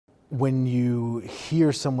when you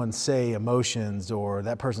hear someone say emotions, or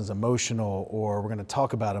that person's emotional, or we're going to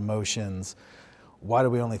talk about emotions, why do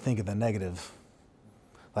we only think of the negative?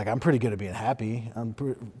 Like, I'm pretty good at being happy. I'm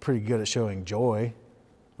pretty good at showing joy,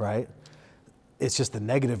 right? It's just the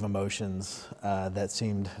negative emotions that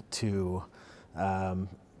seemed to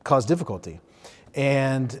cause difficulty.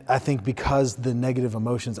 And I think because the negative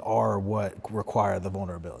emotions are what require the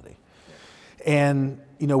vulnerability. And,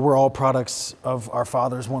 you know, we're all products of our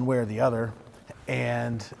fathers one way or the other.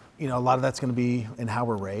 And, you know, a lot of that's going to be in how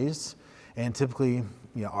we're raised. And typically,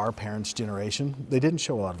 you know, our parents' generation, they didn't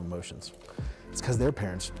show a lot of emotions. It's because their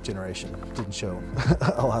parents' generation didn't show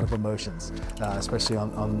a lot of emotions, especially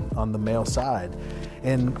on the male side.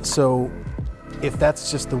 And so if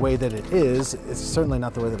that's just the way that it is, it's certainly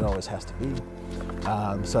not the way that it always has to be.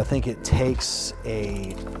 So I think it takes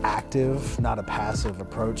a active, not a passive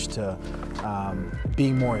approach to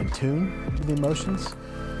being more in tune with the emotions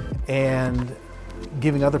and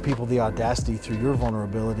giving other people the audacity through your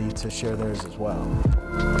vulnerability to share theirs as well.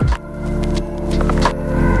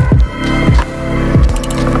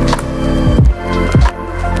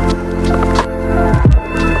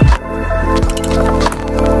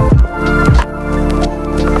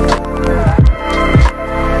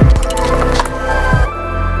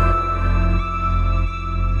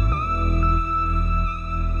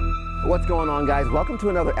 What's going on, guys? Welcome to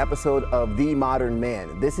another episode of The Modern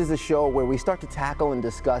Man. This is a show where we start to tackle and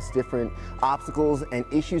discuss different obstacles and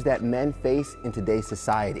issues that men face in today's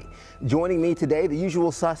society. Joining me today, the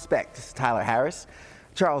usual suspect, Tyler Harris,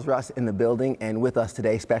 Charles Russ in the building, and with us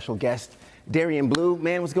today, special guest, Darian Blue.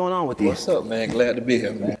 Man, what's going on with you? What's up, man? Glad to be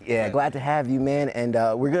here, man. Yeah, glad to have you, man. And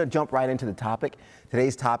we're going to jump right into the topic.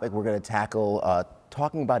 Today's topic, we're going to tackle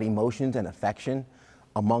talking about emotions and affection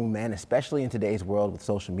among men, especially in today's world with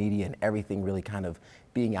social media and everything really kind of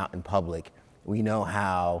being out in public. We know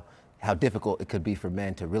how difficult it could be for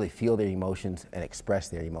men to really feel their emotions and express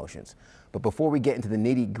their emotions. But before we get into the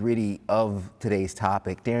nitty-gritty of today's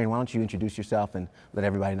topic, Darian, why don't you introduce yourself and let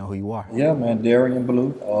everybody know who you are? Yeah, man, Darian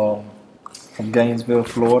Blue, from Gainesville,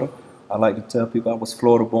 Florida. I like to tell people I was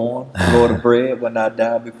Florida born, Florida bred. When I die,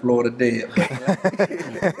 I'll be Florida dead.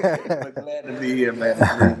 But glad to be here, man,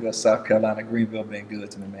 in Greenville, South Carolina. Greenville been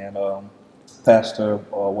good to me, man. Pastor,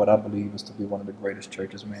 what I believe is to be one of the greatest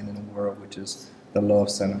churches, man, in the world, which is the Love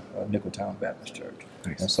Center, Nicholtown Baptist Church.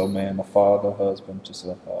 Nice. And so, man, a father, husband, just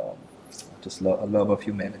a love of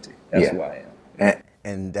humanity. That's who I am.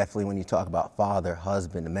 And definitely when you talk about father,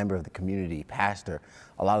 husband, a member of the community, pastor,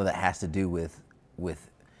 a lot of that has to do with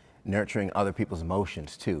nurturing other people's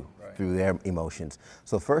emotions too, right, through their emotions.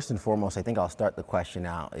 So first and foremost, I think I'll start the question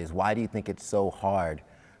out is, why do you think it's so hard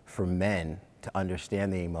for men to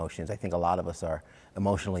understand their emotions? I think a lot of us are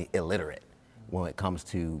emotionally illiterate when it comes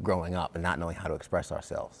to growing up and not knowing how to express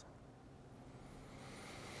ourselves.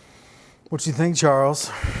 What do you think,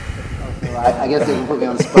 Charles? I guess they can put me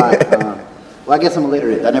on the spot. Well, I guess I'm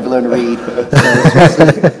illiterate. I never learned to read, so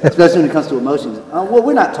especially when it comes to emotions. Well,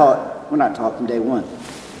 we're not taught from day one.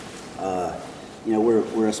 You know,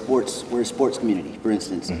 we're a sports community, for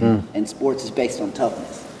instance, and sports is based on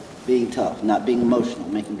toughness, being tough, not being emotional,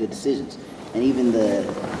 making good decisions, and even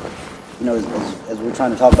you know, as we're trying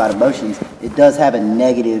to talk about emotions, it does have a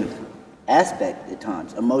negative aspect at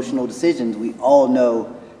times. Emotional decisions, we all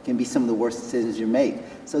know, can be some of the worst decisions you make.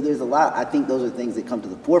 So there's a lot. I think those are things that come to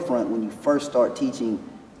the forefront when you first start teaching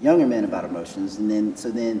younger men about emotions, and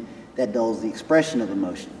then that dulls the expression of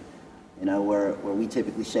emotion. You know, where we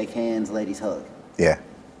typically shake hands, ladies hug. Yeah.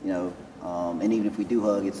 You know, and even if we do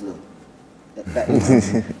hug, it's a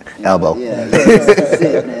elbow. Yeah, that's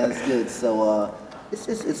it, man. That's good. So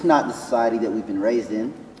it's not the society that we've been raised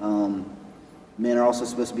in. Men are also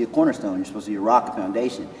supposed to be a cornerstone. You're supposed to be a rock, a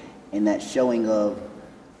foundation, and that showing of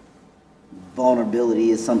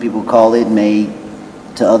vulnerability, as some people call it, may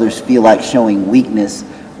to others feel like showing weakness,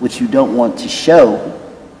 which you don't want to show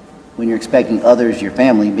when you're expecting others, your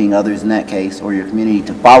family, being others in that case, or your community,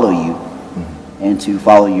 to follow you and to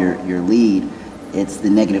follow your lead. It's the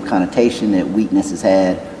negative connotation that weakness has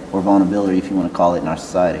had, or vulnerability, if you want to call it, in our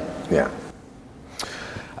society. Yeah.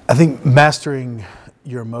 I think mastering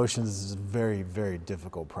your emotions is a very, very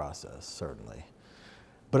difficult process, certainly.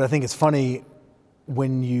 But I think it's funny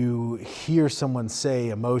when you hear someone say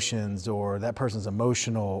emotions, or that person's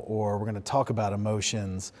emotional, or we're going to talk about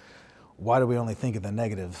emotions, why do we only think of the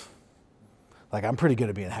negative? Like, I'm pretty good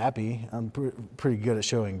at being happy. I'm pretty good at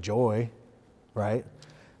showing joy, right?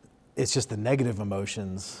 It's just the negative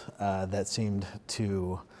emotions that seemed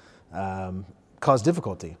to cause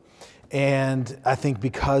difficulty. And I think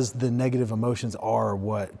because the negative emotions are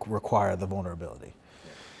what require the vulnerability.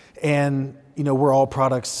 And, you know, we're all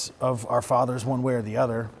products of our fathers one way or the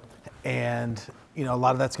other. And, you know, a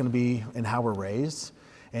lot of that's going to be in how we're raised.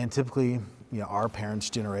 And typically, you know, our parents'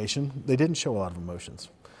 generation, they didn't show a lot of emotions.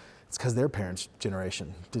 It's because their parents'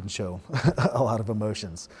 generation didn't show a lot of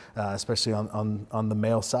emotions, especially on the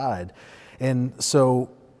male side. And so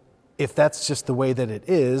if that's just the way that it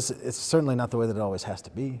is, it's certainly not the way that it always has to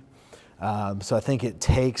be. So I think it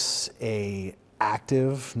takes a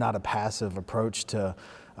active, not a passive approach to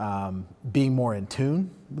being more in tune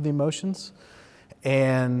with the emotions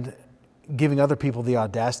and giving other people the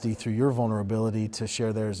audacity through your vulnerability to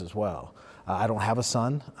share theirs as well. I don't have a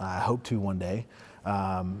son. I hope to one day.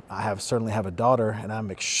 I certainly have a daughter, and I'm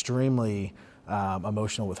extremely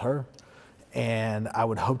emotional with her. And I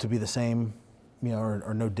would hope to be the same, you know,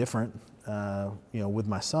 or no different, you know, with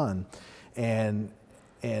my son, and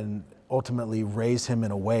ultimately raise him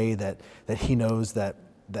in a way that he knows that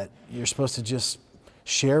you're supposed to just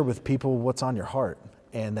share with people what's on your heart,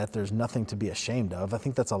 and that there's nothing to be ashamed of. I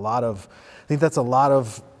think that's a lot of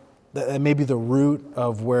that may be the root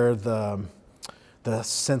of where the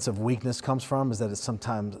sense of weakness comes from, is that it's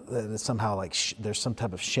somehow like there's some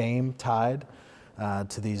type of shame tied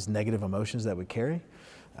to these negative emotions that we carry,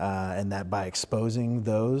 and that by exposing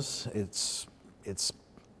those, it's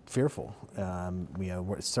fearful. You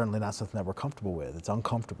know, it's certainly not something that we're comfortable with. It's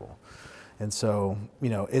uncomfortable, and so, you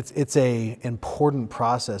know, it's a important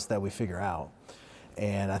process that we figure out,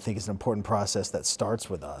 and I think it's an important process that starts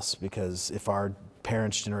with us, because if their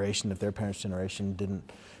parents' generation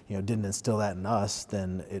didn't instill that in us,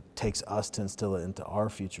 then it takes us to instill it into our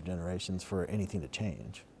future generations for anything to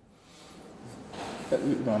change.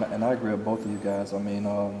 You know, and I agree with both of you guys. I mean,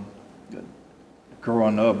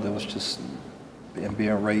 growing up, there was just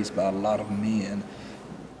being raised by a lot of men.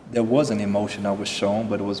 There was an emotion that was shown,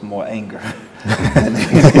 but it was more anger.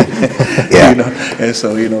 Yeah. You know, and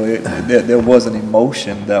so, you know, there was an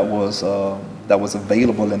emotion that was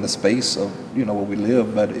available in the space of, you know, where we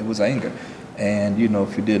live, but it was anger. And, you know,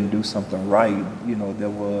 if you didn't do something right, you know, there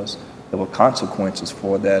were consequences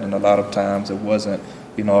for that. And a lot of times it wasn't,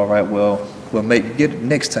 you know, all right, well, maybe get it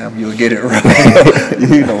next time, you'll get it right.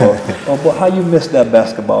 You know, but how you missed that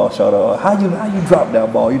basketball shot, or how you dropped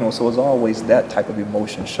that ball, you know. So it's always that type of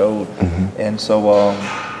emotion showed. Mm-hmm. And so,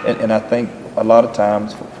 and I think a lot of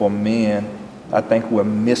times for men, I think we're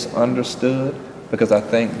misunderstood, because I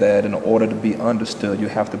think that in order to be understood, you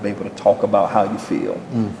have to be able to talk about how you feel.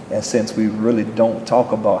 Mm. And since we really don't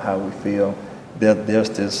talk about how we feel, there's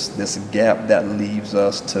this gap that leaves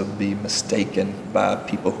us to be mistaken by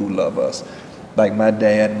people who love us. Like my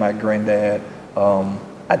dad, my granddad,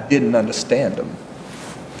 I didn't understand them.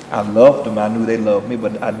 I loved them, I knew they loved me,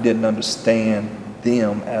 but I didn't understand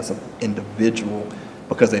them as an individual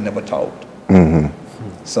because they never talked.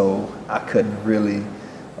 Mm-hmm. So I couldn't really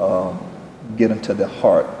get into their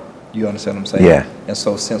heart. You understand what I'm saying? Yeah. And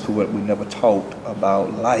so since we never talked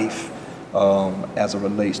about life as it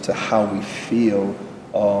relates to how we feel,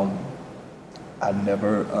 I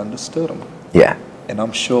never understood them. Yeah. And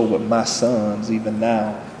I'm sure with my sons, even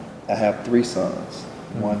now, I have 3 sons.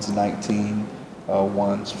 Mm-hmm. One's 19,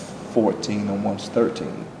 one's 14, and one's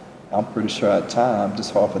 13. I'm pretty sure at times it's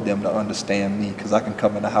hard for them to understand me, because I can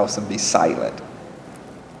come in the house and be silent.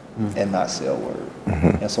 Mm-hmm. And not say a word.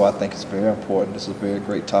 Mm-hmm. And so I think it's very important. This is a very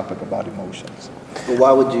great topic about emotions. But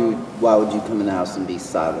why would you come in the house and be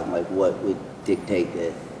silent? Like, what would dictate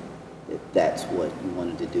that's what you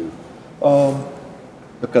wanted to do?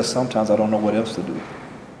 Because sometimes I don't know what else to do.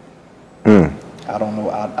 Mm. I don't know.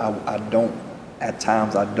 I don't. At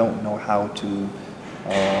times I don't know how to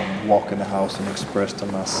walk in the house and express to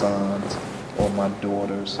my sons or my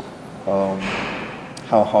daughters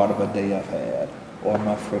how hard of a day I've had, or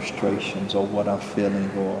my frustrations, or what I'm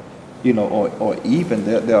feeling, or, you know, or even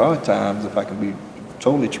there are times, if I can be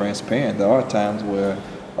totally transparent, there are times where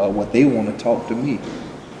they want to talk to me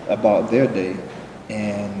about their day,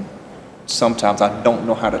 and sometimes I don't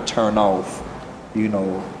know how to turn off, you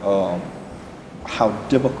know, how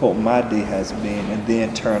difficult my day has been, and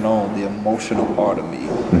then turn on the emotional part of me.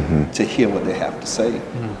 Mm-hmm. To hear what they have to say.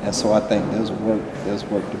 Mm-hmm. And so I think there's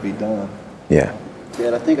work to be done. Yeah.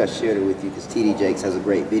 Ted, I think I shared it with you, because T.D. Jakes has a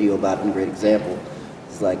great video about it and a great example.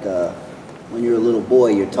 It's like when you're a little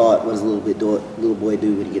boy, you're taught, what does a little boy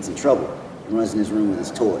do when he gets in trouble? He runs in his room with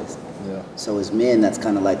his toys. Yeah. So as men, that's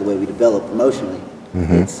kind of like the way we develop emotionally.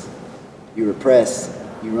 Mm-hmm. It's you repress,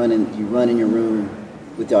 you run in your room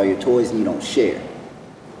with all your toys, and you don't share.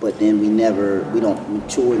 But then we don't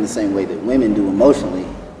mature in the same way that women do emotionally,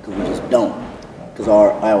 because we just don't. Because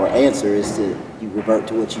our answer is you revert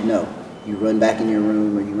to what you know. You run back in your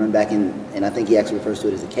room, or you run back in, and I think he actually refers to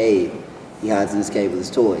it as a cave, he hides in his cave with his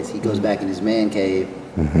toys. He goes back in his man cave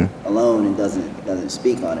alone and doesn't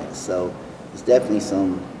speak on it. So there's definitely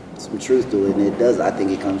some truth to it, and it does. I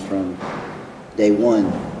think it comes from day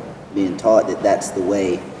one being taught that that's the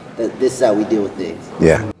way, that this is how we deal with things.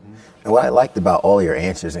 Yeah. And what I liked about all your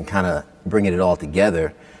answers and kind of bringing it all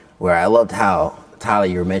together, where I loved how, Tyler,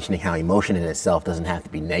 you were mentioning how emotion in itself doesn't have to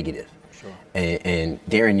be negative. Sure. And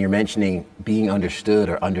Darren, you're mentioning being understood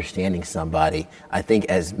or understanding somebody. I think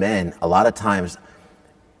as men, a lot of times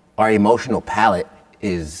our emotional palette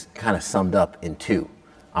is kind of summed up in two.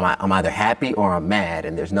 I'm either happy or I'm mad,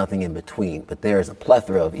 and there's nothing in between. But there's a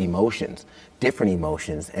plethora of emotions, different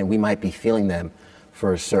emotions, and we might be feeling them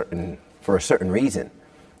for a certain reason.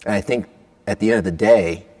 And I think at the end of the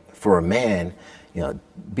day, for a man, you know,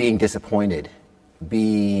 being disappointed,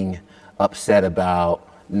 being upset about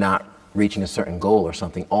not reaching a certain goal or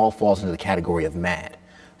something, all falls into the category of mad.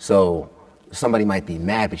 So somebody might be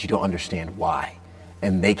mad, but you don't understand why.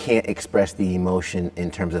 And they can't express the emotion in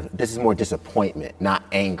terms of, this is more disappointment, not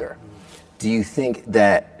anger. Do you think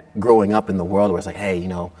that growing up in the world where it's like, hey, you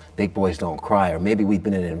know, big boys don't cry, or maybe we've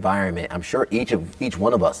been in an environment, I'm sure each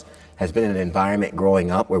one of us has been in an environment growing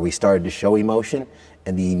up where we started to show emotion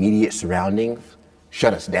and the immediate surroundings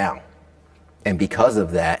shut us down. And because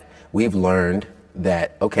of that, we've learned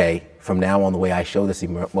that, okay, from now on, the way I show this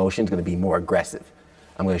emotion is going to be more aggressive.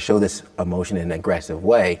 I'm going to show this emotion in an aggressive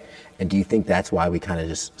way. And do you think that's why we kind of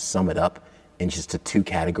just sum it up in just to two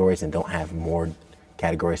categories and don't have more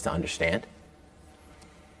categories to understand?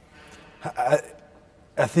 I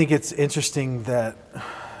think it's interesting that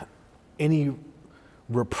any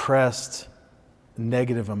repressed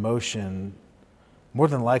negative emotion more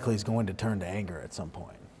than likely is going to turn to anger at some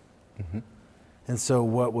point. Mm-hmm. And so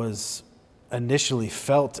what was initially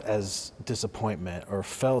felt as disappointment or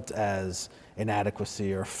felt as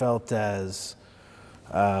inadequacy or felt as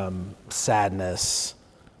sadness,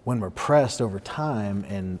 when repressed over time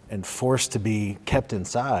and forced to be kept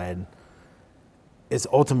inside, is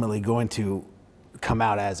ultimately going to come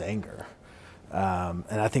out as anger. And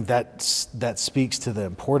I think that speaks to the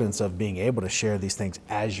importance of being able to share these things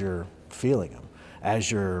as you're feeling them,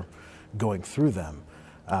 as you're going through them.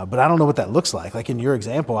 But I don't know what that looks like. Like in your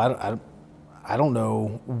example, I don't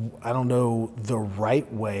know the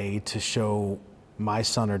right way to show my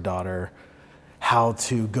son or daughter how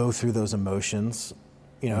to go through those emotions.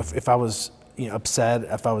 You know, if I was, you know, upset,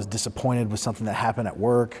 if I was disappointed with something that happened at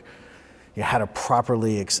work, you know, how to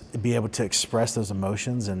properly be able to express those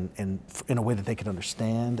emotions and in a way that they could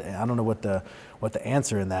understand. And I don't know what the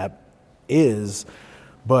answer in that is,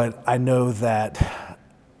 but I know that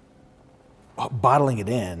bottling it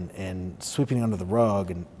in and sweeping it under the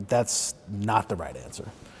rug, and that's not the right answer.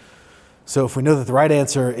 So if we know that the right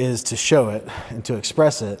answer is to show it and to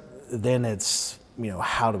express it, then it's, you know,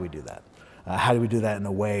 how do we do that? How do we do that in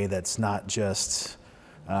a way that's not just,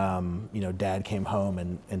 you know, dad came home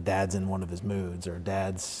and dad's in one of his moods, or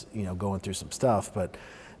dad's, you know, going through some stuff, but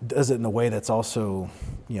does it in a way that's also,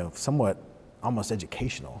 you know, somewhat almost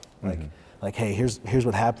educational. Like, hey, here's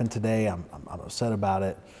what happened today. I'm upset about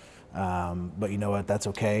it. But you know what, that's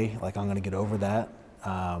okay. Like, I'm gonna get over that.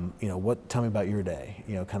 You know, tell me about your day,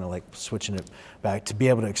 you know, kind of like switching it back to be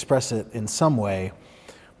able to express it in some way,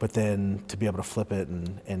 but then to be able to flip it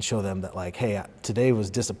and show them that, like, hey, today was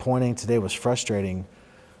disappointing, today was frustrating,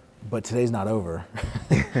 but today's not over.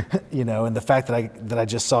 You know, and the fact that I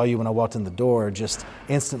just saw you when I walked in the door just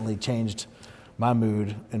instantly changed my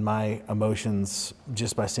mood and my emotions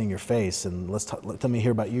just by seeing your face. And tell me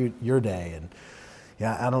here about your day. And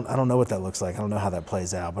yeah, I don't know what that looks like. I don't know how that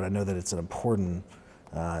plays out, but I know that it's an important,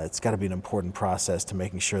 it's got to be an important process to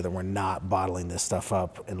making sure that we're not bottling this stuff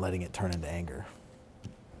up and letting it turn into anger.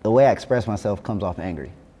 The way I express myself comes off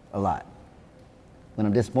angry a lot. When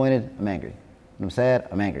I'm disappointed, I'm angry. When I'm sad,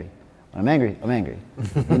 I'm angry. When I'm angry, I'm angry.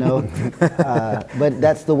 You know, but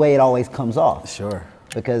that's the way it always comes off. Sure.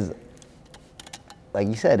 Because, like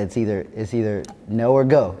you said, it's either no or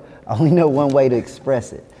go. I only know one way to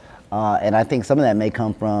express it. And I think some of that may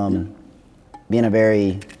come from being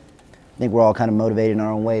I think we're all kind of motivated in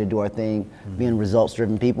our own way to do our thing, being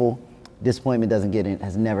results-driven people. Disappointment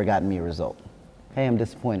has never gotten me a result. Hey, I'm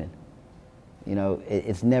disappointed. You know,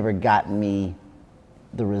 it's never gotten me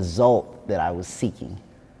the result that I was seeking.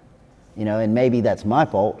 You know, and maybe that's my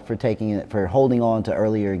fault for holding on to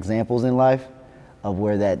earlier examples in life of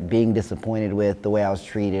where that being disappointed with the way I was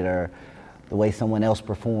treated or the way someone else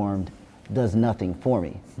performed does nothing for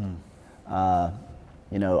me.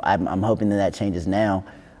 You know, I'm hoping that changes now.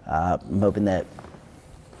 I'm hoping that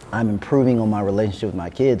I'm improving on my relationship with my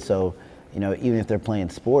kids. So, you know, even if they're playing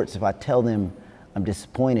sports, if I tell them I'm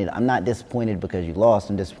disappointed. I'm not disappointed because you lost.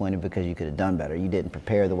 I'm disappointed because you could have done better. You didn't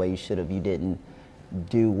prepare the way you should have. You didn't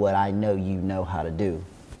do what I know you know how to do.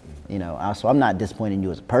 You know, so I'm not disappointed in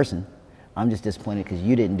you as a person. I'm just disappointed because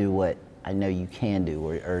you didn't do what I know you can do,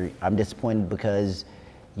 or I'm disappointed because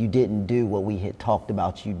you didn't do what we had talked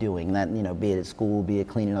about you doing. And that, you know, be it at school, be it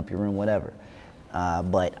cleaning up your room, whatever.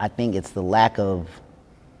 But I think it's the lack of,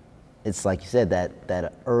 it's like you said,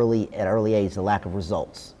 at early age, the lack of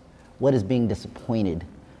results. What is being disappointed?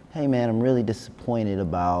 Hey man, I'm really disappointed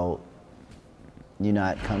about you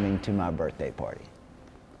not coming to my birthday party.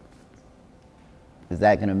 Is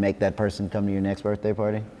that gonna make that person come to your next birthday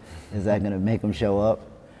party? Is that gonna make them show up?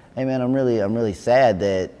 Hey man, I'm really sad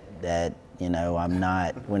that you know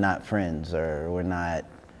we're not friends, or we're not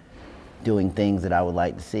doing things that I would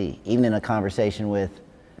like to see. Even in a conversation with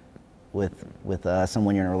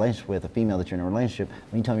someone you're in a relationship with, a female that you're in a relationship,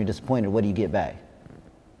 when you tell them you're disappointed, what do you get back?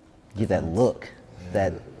 You get that look,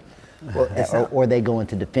 that, or they go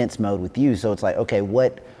into defense mode with you. So it's like, okay,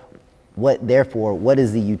 therefore, what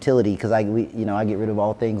is the utility? Because I get rid of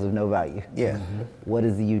all things of no value. Yeah. Mm-hmm. What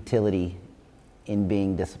is the utility in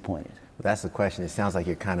being disappointed? That's the question. It sounds like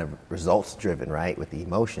you're kind of results driven, right, with the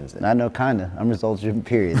emotions. I know, kinda. I'm results driven.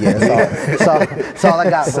 Period. Yeah, that's all I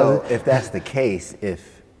got. So if that's the case,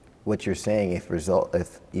 if what you're saying,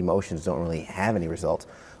 if emotions don't really have any results,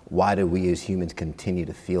 why do we as humans continue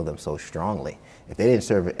to feel them so strongly? If they didn't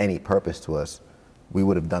serve any purpose to us, we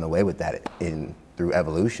would have done away with that through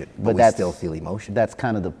evolution. But we still feel emotion. That's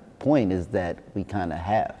kind of the point, is that we kind of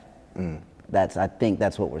have. I think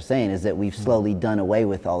that's what we're saying, is that we've slowly done away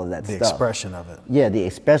with all of that stuff. The expression of it. Yeah,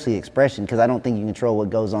 especially the expression, because I don't think you control what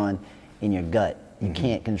goes on in your gut. You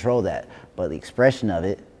can't control that. But the expression of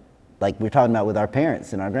it, like we're talking about with our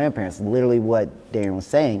parents and our grandparents, literally what Darren was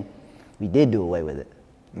saying, we did do away with it.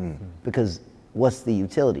 Because what's the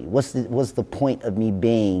utility? What's the point of me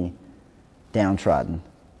being downtrodden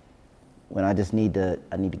when I just need to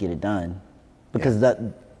get it done? Because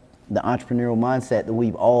the entrepreneurial mindset that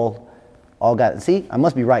we've all got. See, I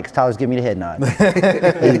must be right, because Tyler's giving me the head nod.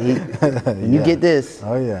 When you get this,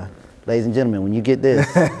 oh yeah, ladies and gentlemen, when you get this,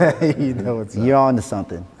 you know what's you're on to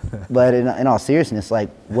something. But in all seriousness, like,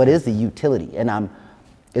 what is the utility? And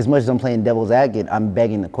as much as I'm playing devil's advocate, I'm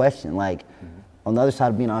begging the question, like, on the other side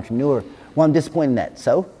of being an entrepreneur, well, I'm disappointed in that.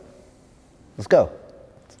 So, let's go.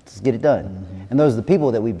 Let's get it done. And those are the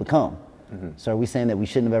people that we've become. So are we saying that we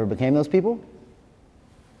shouldn't have ever became those people?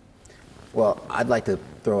 Well, I'd like to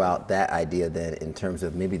throw out that idea then in terms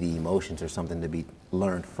of maybe the emotions are something to be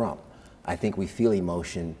learned from. I think we feel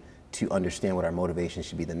emotion to understand what our motivation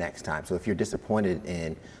should be the next time. So if you're disappointed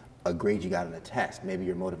in a grade you got on a test, maybe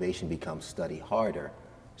your motivation becomes study harder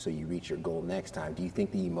so you reach your goal next time. Do you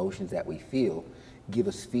think the emotions that we feel give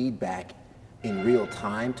us feedback in real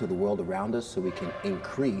time to the world around us so we can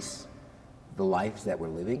increase the lives that we're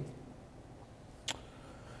living?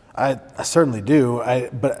 I certainly do.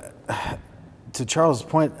 But to Charles'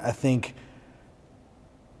 point, I think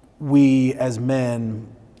we as men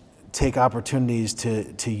take opportunities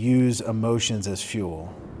to use emotions as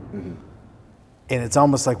fuel. And it's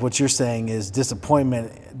almost like what you're saying is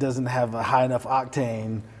disappointment doesn't have a high enough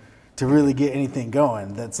octane to really get anything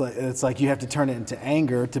going. It's like you have to turn it into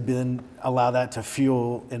anger to then allow that to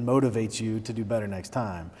fuel and motivate you to do better next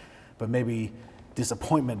time. But maybe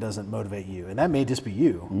disappointment doesn't motivate you, and that may just be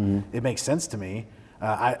you. It makes sense to me.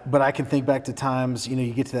 But I can think back to times,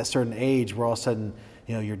 you get to that certain age where all of a sudden,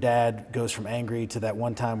 your dad goes from angry to that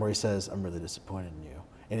one time where he says, "I'm really disappointed in you,"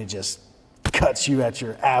 and it just cuts you at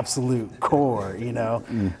your absolute core.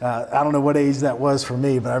 I don't know what age that was for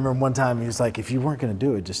me, but I remember one time he was like, "If you weren't going to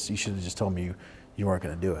do it, you should have just told me you weren't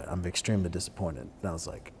going to do it. I'm extremely disappointed." And I was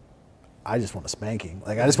like, I just want a spanking.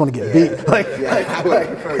 Like, I just want to get beat. I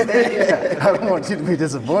don't want you to be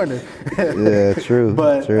disappointed. Yeah, true.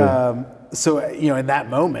 But true. So in that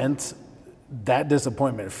moment, that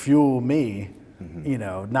disappointment fueled me,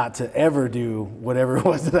 not to ever do whatever it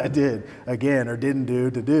was that I did again or didn't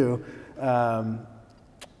do.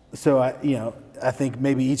 So I think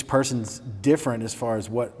maybe each person's different as far as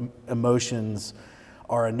what emotions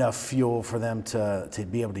are enough fuel for them to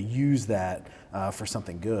be able to use that for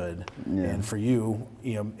something good. Yeah. And for you,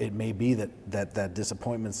 it may be that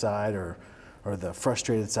disappointment side or the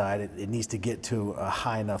frustrated side, it needs to get to a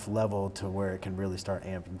high enough level to where it can really start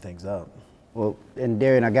amping things up. Well, and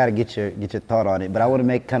Darren, I got to get your thought on it, but I want to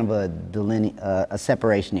make kind of a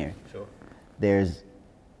separation here. Sure. There's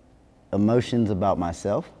emotions about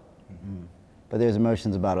myself, but there's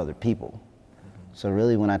emotions about other people. So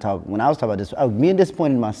really, when I was talking about this, being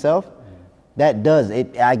disappointed in myself, that does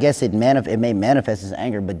it. I guess it may manifest as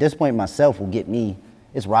anger, but disappointing myself will get me.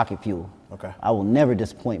 It's rocket fuel. Okay. I will never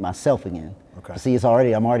disappoint myself again. Okay. See,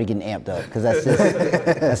 I'm already getting amped up because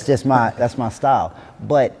that's my style.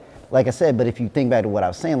 But like I said, but if you think back to what I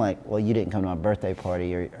was saying, like, well, you didn't come to my birthday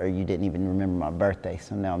party, or you didn't even remember my birthday,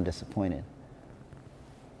 so now I'm disappointed.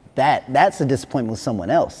 That's a disappointment with someone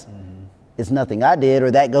else. Mm-hmm. It's nothing I did,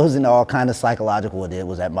 or that goes into all kind of psychological.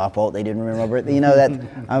 Was that my fault? They didn't remember my birthday. You know, that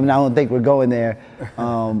I don't think we're going there.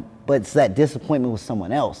 But it's that disappointment with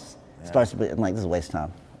someone else. Yeah. Starts to be like, this is a waste of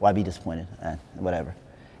time. Why be disappointed? Whatever.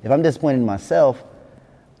 If I'm disappointed in myself,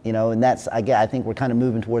 you know, and I think we're kind of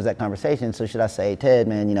moving towards that conversation. So should I say, Ted,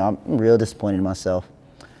 man, you know, I'm real disappointed in myself.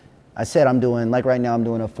 I said like right now I'm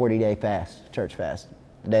doing a 40-day fast, church fast.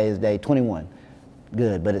 Today is day 21.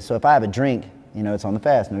 Good, but so if I have a drink, you know, it's on the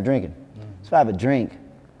fast, no drinking. So if I have a drink,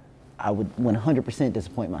 I would 100%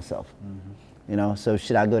 disappoint myself. Mm-hmm. You know, so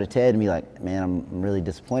should I go to Ted and be like, man, I'm really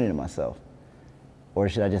disappointed in myself? Or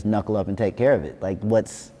should I just knuckle up and take care of it? Like,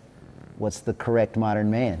 what's the correct modern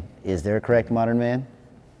man? Is there a correct modern man?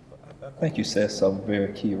 I think you said something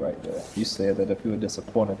very key right there. You said that if you were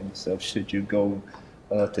disappointed in yourself, should you go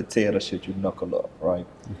to Ted or should you knuckle up, right?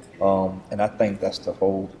 And I think that's the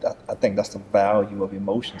value of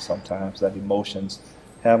emotions sometimes, that emotions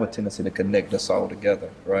have a tendency to connect us all together,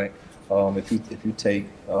 right? If you take,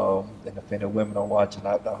 and if any women are watching,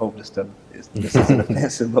 I hope this isn't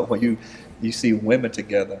offensive, but when you see women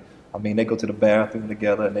together, I mean, they go to the bathroom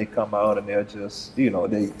together and they come out and they're just, you know,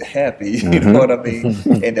 they happy, you know what I mean?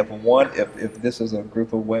 And if this is a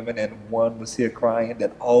group of women and one was here crying,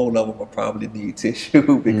 then all of them will probably need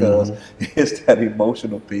tissue because it's that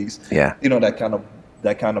emotional piece, you know, that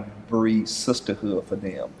kind of breeds sisterhood for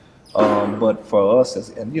them. But for us,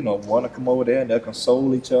 and you know, want to come over there and they'll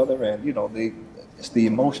console each other, and you know, it's the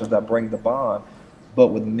emotions that bring the bond. But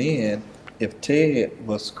with men, if Ted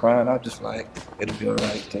was crying, I'm just like, it'll be all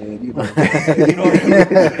right, Ted. You know, you know what I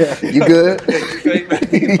mean? You good?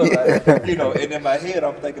 You know, and in my head,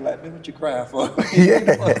 I'm thinking like, man, what you crying for? Like,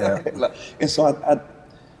 and so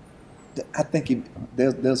I think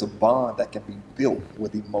there's a bond that can be built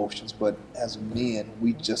with emotions, but as men,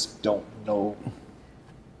 we just don't know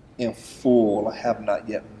in full, or have not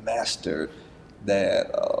yet mastered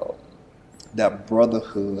that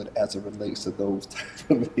brotherhood as it relates to those types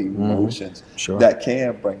of emotions that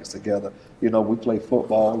can bring us together. You know, we play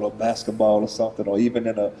football or basketball or something, or even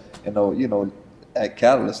in you know, at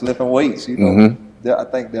Catalyst lifting weights. You know, I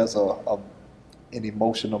think there's an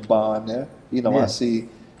emotional bond there. You know, I see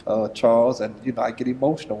Charles, and you know, I get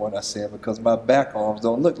emotional when I see him because my back arms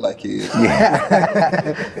don't look like his. I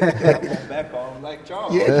want back arms like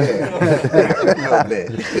Charles.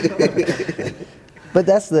 But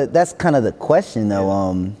that's kind of the question,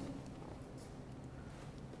 though.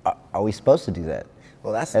 Are we supposed to do that?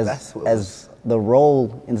 Well, that's as the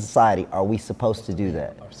role in society. Are we supposed to do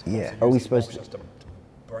that? Yeah. Are we supposed to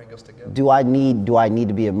bring us together? Do I need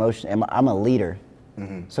to be emotional? I'm a leader,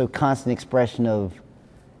 so constant expression of.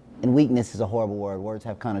 And weakness is a horrible word. Words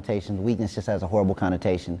have connotations. Weakness just has a horrible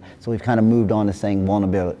connotation. So we've kind of moved on to saying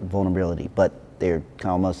vulnerability, but they're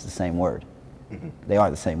almost the same word. They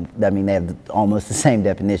are the same. I mean, they have almost the same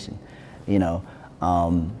definition. You know,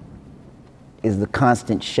 is the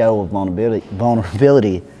constant show of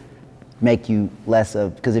vulnerability make you less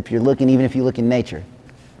of? Because even if you look in nature,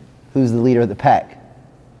 who's the leader of the pack?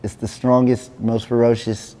 It's the strongest, most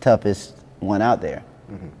ferocious, toughest one out there.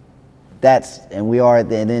 And we are at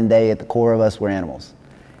the end of the day, at the core of us, we're animals.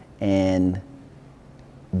 And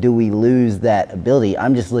do we lose that ability?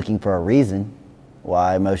 I'm just looking for a reason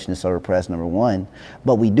why emotion is so repressed, number one.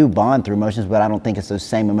 But we do bond through emotions, but I don't think it's those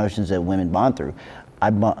same emotions that women bond through.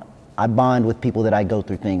 I bond with people that I go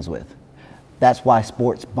through things with. That's why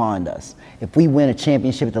sports bond us. If we win a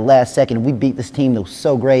championship at the last second, and we beat this team that was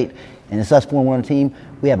so great, and it's us 4-1 on the team,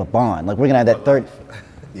 we have a bond. Like, we're gonna have that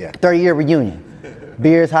 30-year reunion.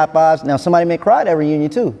 Beers, high fives. Now, somebody may cry at that reunion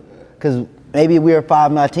too, because maybe we were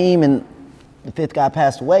 5 on our team and the 5th guy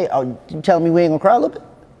passed away. Oh, you telling me we ain't gonna cry a little bit?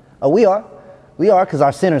 Oh, we are, because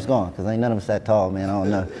our center's gone. Because ain't none of us that tall, man. I don't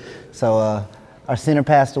know. So our center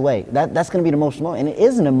passed away. That's gonna be the emotional moment, and it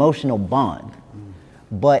is an emotional bond.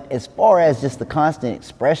 But as far as just the constant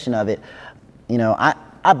expression of it, you know, I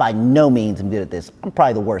by no means am good at this. I'm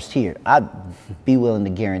probably the worst here. I'd be willing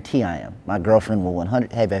to guarantee I am. My girlfriend will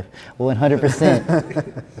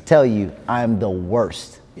 100% tell you I'm the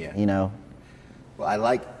worst. Yeah. You know. Well, I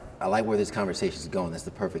like where this conversation is going. That's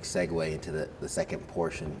the perfect segue into the second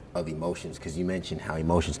portion of emotions, because you mentioned how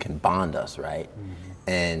emotions can bond us, right?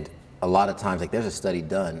 And a lot of times, like, there's a study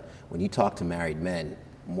done when you talk to married men,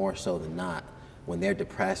 more so than not, when they're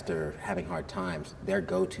depressed or having hard times, their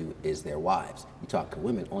go-to is their wives. You talk to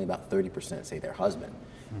women, only about 30% say their husband.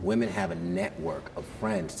 Women have a network of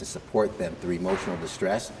friends to support them through emotional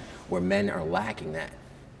distress, where men are lacking that.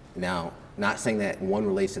 Now, not saying that one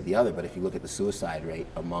relates to the other, but if you look at the suicide rate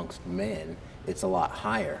amongst men, it's a lot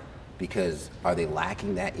higher, because are they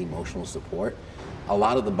lacking that emotional support? A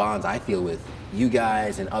lot of the bonds I feel with you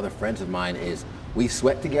guys and other friends of mine is we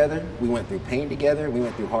sweat together, we went through pain together, we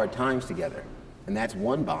went through hard times together, and that's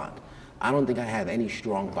one bond. I don't think I have any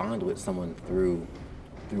strong bond with someone through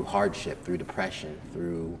hardship, through depression,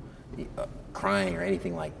 through crying or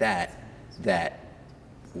anything like that, that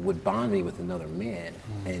would bond me with another man.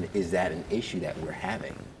 And is that an issue that we're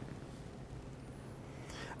having?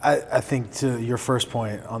 I think to your first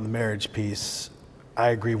point on the marriage piece,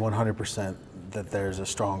 I agree 100% that there's a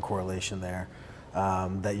strong correlation there.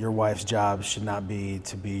 That your wife's job should not be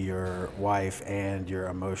to be your wife and your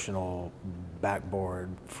emotional backboard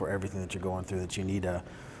for everything that you're going through, that you need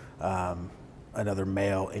another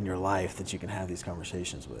male in your life that you can have these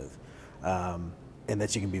conversations with, and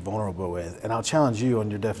that you can be vulnerable with. And I'll challenge you on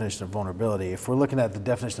your definition of vulnerability. If we're looking at the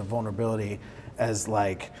definition of vulnerability as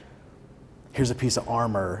like, here's a piece of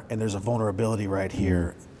armor and there's a vulnerability right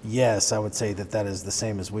here, yes, I would say that that is the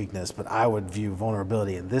same as weakness, but I would view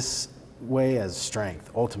vulnerability in this way as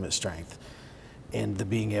strength, ultimate strength, in the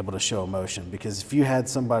being able to show emotion. Because if you had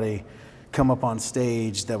somebody come up on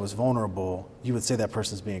stage that was vulnerable, you would say that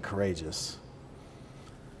person's being courageous.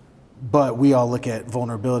 But we all look at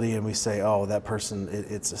vulnerability and we say, oh, that person,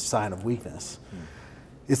 it's a sign of weakness.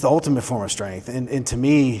 It's the ultimate form of strength. And to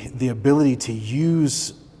me, the ability to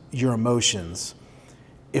use your emotions,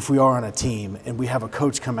 if we are on a team and we have a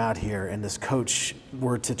coach come out here and this coach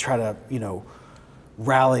were to try to,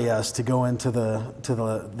 rally us to go into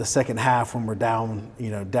the second half when we're down,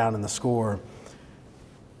 down in the score,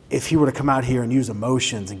 if he were to come out here and use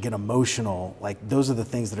emotions and get emotional, like those are the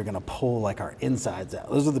things that are going to pull like our insides out.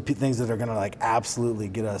 Those are the things that are going to like absolutely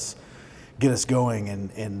get us going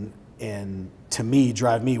and to me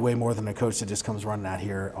drive me way more than a coach that just comes running out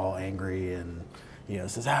here all angry and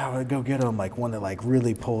says, go get him, like one that like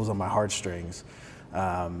really pulls on my heartstrings.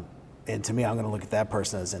 And to me, I'm going to look at that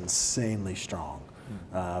person as insanely strong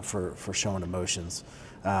for showing emotions.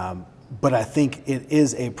 But I think it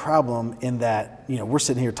is a problem in that, we're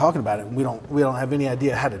sitting here talking about it and we don't have any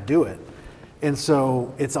idea how to do it. And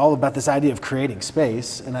so it's all about this idea of creating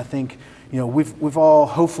space. And I think, we've all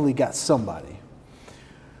hopefully got somebody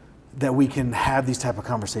that we can have these type of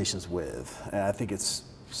conversations with. And I think it's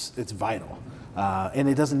vital. And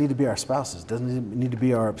it doesn't need to be our spouses. It doesn't need to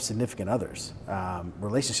be our significant others.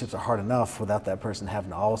 Relationships are hard enough without that person having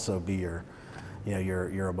to also be your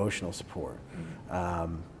emotional support.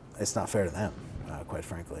 It's not fair to them, quite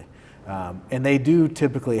frankly. And they do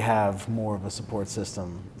typically have more of a support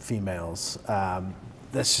system, females.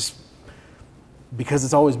 That's just because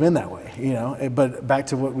it's always been that way, But back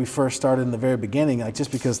to what we first started in the very beginning, like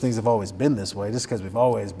just because things have always been this way, just because we've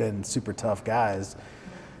always been super tough guys,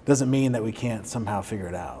 doesn't mean that we can't somehow figure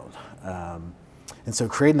it out. And so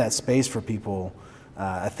creating that space for people,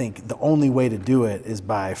 I think the only way to do it is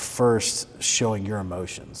by first showing your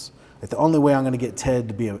emotions. Like the only way I'm going to get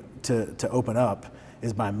Ted to open up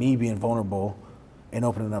is by me being vulnerable and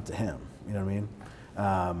opening up to him. You know what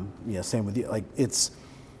I mean? Same with you. Like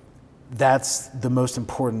that's the most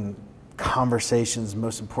important conversations,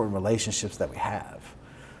 most important relationships that we have,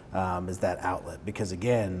 is that outlet. Because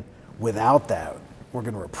again, without that, we're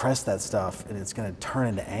going to repress that stuff and it's going to turn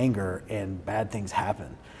into anger and bad things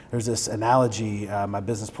happen. There's this analogy, my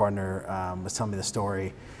business partner was telling me the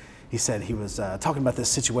story. He said he was talking about this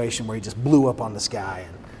situation where he just blew up on this guy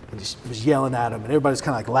and just was yelling at him, and everybody's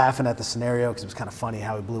kind of like laughing at the scenario because it was kind of funny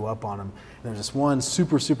how he blew up on him. And there was this one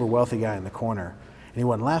super, super wealthy guy in the corner and he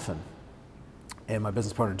wasn't laughing. And my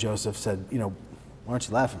business partner Joseph said, why aren't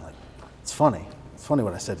you laughing? Like, it's funny. It's funny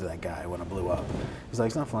what I said to that guy when I blew up. He's like,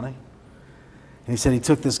 it's not funny. And he said he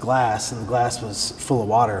took this glass, and the glass was full of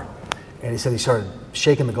water, and he said he started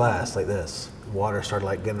shaking the glass like this. Water started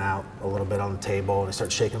like getting out a little bit on the table, and he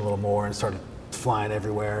started shaking a little more, and it started flying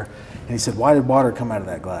everywhere. And he said, why did water come out of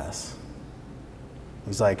that glass?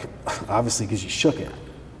 He's like, obviously because you shook it.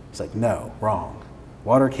 He's like, no, wrong.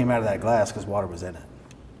 Water came out of that glass because water was in it.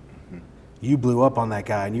 Mm-hmm. You blew up on that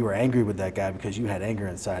guy, and you were angry with that guy because you had anger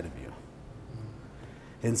inside of you.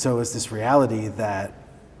 And so it's this reality that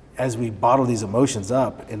as we bottle these emotions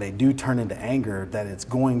up and they do turn into anger, that it's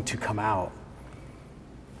going to come out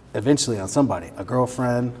eventually on somebody, a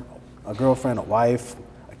girlfriend, a wife,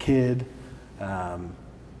 a kid. And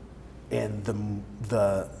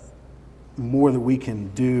the more that we can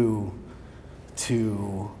do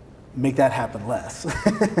to make that happen less,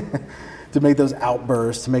 to make those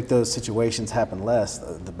outbursts, to make those situations happen less,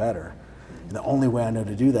 the better. And the only way I know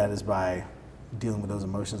to do that is by dealing with those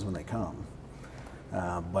emotions when they come.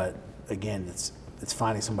 But again, it's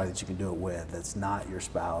finding somebody that you can do it with that's not your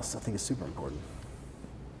spouse. I think it's super important.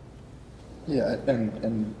 Yeah,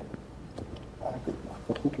 and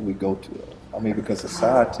who can we go to? I mean, because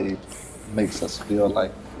society makes us feel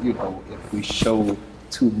like, you know, if we show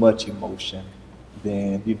too much emotion,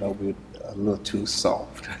 then, you know, we're a little too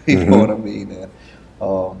soft. You know what I mean?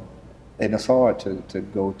 And it's hard to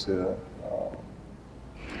go to.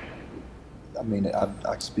 I mean,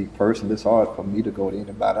 I speak personally. It's hard for me to go to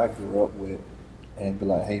anybody I grew up with and be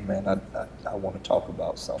like, "Hey, man, I want to talk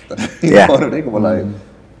about something." You know what I mean? They go like,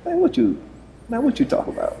 "Man, what you talk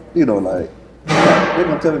about?" You know, like they're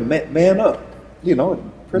gonna tell me, "Man up," you know,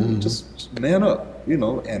 pretty just man up, you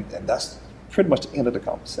know, and that's pretty much the end of the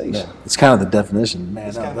conversation. Yeah. It's kind of the definition,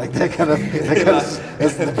 man up. Like that's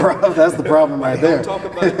the problem. That's the problem right there. Don't talk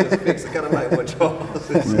about it, just fix it. Kind of like what Charles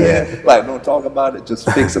said. Yeah, like don't talk about it, just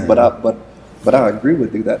fix it. But I agree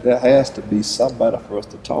with you that there has to be somebody for us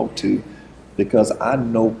to talk to, because I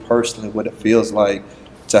know personally what it feels like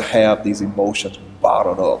to have these emotions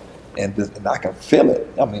bottled up, and I can feel it.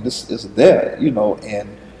 I mean, this is there, you know, and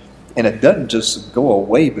it doesn't just go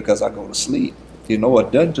away because I go to sleep. You know,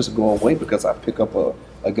 it doesn't just go away because I pick up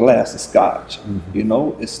a glass of scotch. You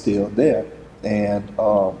know, it's still there, and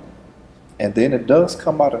then it does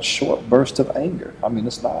come out a short burst of anger. I mean,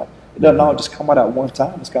 it doesn't all just come out at one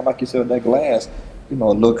time. It's kind of like you said, that glass, you know,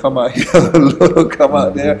 a little come out here, a little come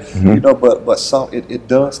out there, you know, but some, it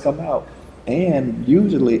does come out. And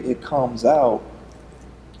usually it comes out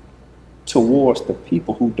towards the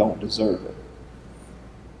people who don't deserve it.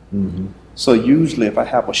 So usually if I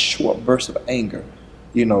have a short burst of anger,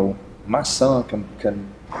 you know, my son can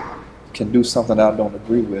do something I don't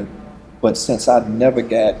agree with, but since I never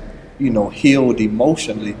got, you know, healed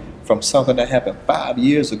emotionally from something that happened 5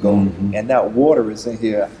 years ago, and that water is in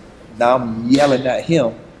here, now I'm yelling at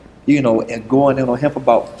him, you know, and going in on him for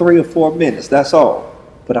about 3 or 4 minutes, that's all.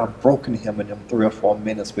 But I've broken him in them 3 or 4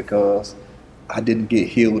 minutes because I didn't get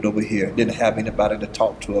healed over here, didn't have anybody to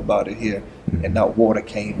talk to about it here, and that water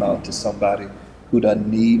came out to somebody who doesn't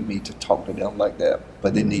need me to talk to them like that,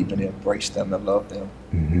 but they need me to embrace them and love them.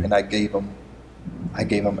 And I gave them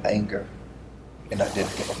anger, and I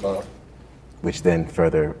didn't give them love. Which then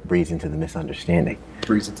further breeds into the misunderstanding.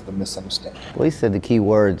 Well, he said the key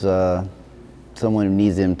words, someone who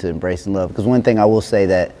needs them to embrace and love. Because one thing I will say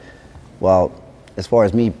that, well, as far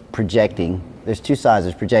as me projecting, there's two sides,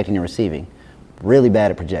 there's projecting and receiving. Really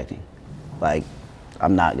bad at projecting. Like,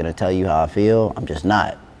 I'm not gonna tell you how I feel, I'm just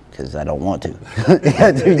not, because I don't want to.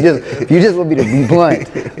 If you just want me to be blunt,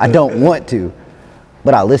 I don't want to,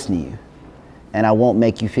 but I'll listen to you. And I won't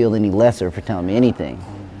make you feel any lesser for telling me anything.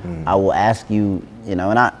 I will ask you, you know,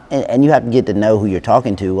 and you have to get to know who you're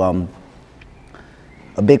talking to.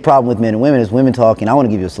 A big problem with men and women is women talking, I want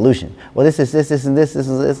to give you a solution. Well, this is this, and this is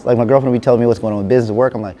this. Like my girlfriend will be telling me what's going on with business at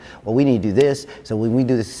work. I'm like, well, we need to do this. So when we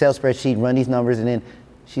do this sales spreadsheet, run these numbers, and then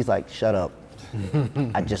she's like, shut up.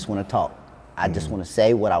 I just want to talk. I just want to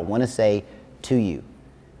say what I want to say to you.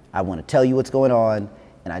 I want to tell you what's going on,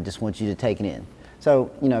 and I just want you to take it in.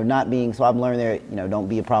 So, you know, so I've learned there, you know, don't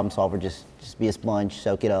be a problem solver, just be a sponge,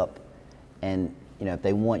 soak it up. And, you know, if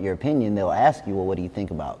they want your opinion, they'll ask you, well, what do you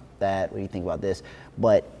think about that? What do you think about this?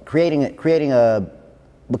 But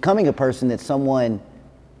becoming a person that someone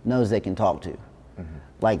knows they can talk to.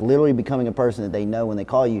 Like literally becoming a person that they know when they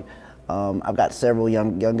call you. I've got several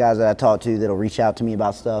young guys that I talk to that'll reach out to me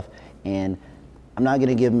about stuff, and I'm not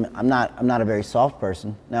gonna give them, I'm not a very soft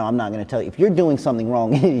person. No, I'm not gonna tell you, if you're doing something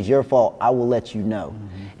wrong and it is your fault, I will let you know.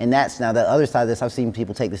 And that's now the other side of this, I've seen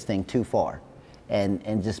people take this thing too far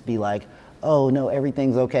and just be like, oh no,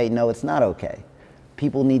 everything's okay. No, it's not okay.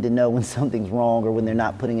 People need to know when something's wrong or when they're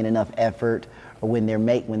not putting in enough effort or when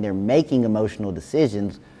they're making emotional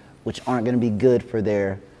decisions which aren't gonna be good for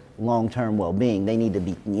their long-term well-being. They need to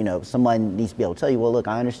be, you know, someone needs to be able to tell you, well, look,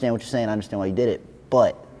 I understand what you're saying, I understand why you did it,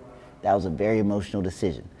 but that was a very emotional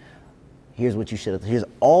decision. Here's what you should have, here's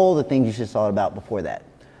all the things you should have thought about before that.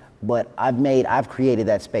 But I've created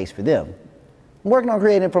that space for them. I'm working on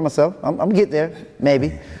creating it for myself. I'm gonna get there,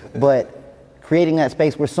 maybe. But creating that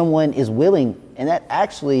space where someone is willing, and that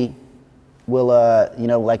actually will, you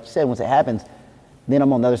know, like you said, once it happens, then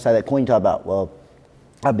I'm on the other side of that coin you talk about, well,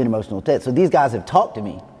 I've been emotional. So these guys have talked to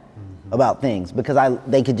me about things because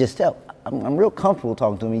they could just tell. I'm real comfortable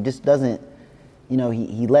talking to him. He just doesn't, you know,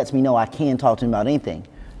 he lets me know I can talk to him about anything.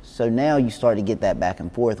 So now you start to get that back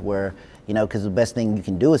and forth where, you know, because the best thing you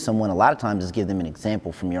can do with someone a lot of times is give them an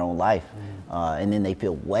example from your own life. And then they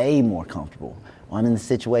feel way more comfortable. Well, I'm in the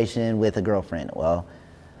situation with a girlfriend. Well,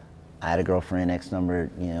 I had a girlfriend X number,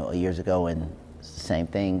 of years ago, and it's the same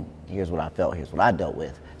thing. Here's what I felt, here's what I dealt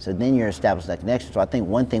with. So then you're establishing that connection. So I think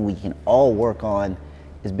one thing we can all work on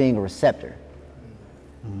is being a receptor.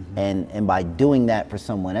 And by doing that for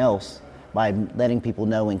someone else, by letting people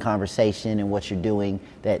know in conversation and what you're doing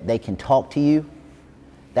that they can talk to you,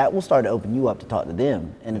 that will start to open you up to talk to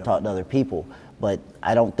them and to talk to other people. But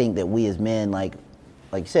I don't think that we as men, like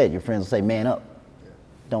you said, your friends will say, man up.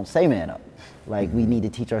 Don't say man up. Like, we need to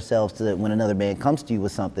teach ourselves to, when another man comes to you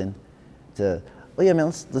with something, to, oh yeah, man,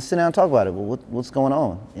 let's sit down and talk about it. Well, what's going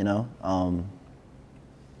on,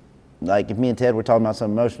 Like, if me and Ted were talking about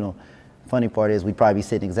something emotional, funny part is we'd probably be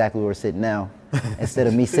sitting exactly where we're sitting now. Instead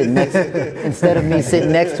of me sitting next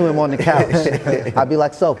to him on the couch, I'd be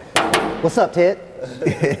like, so, what's up, Ted?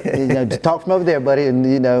 Just talk from over there, buddy,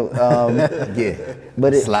 and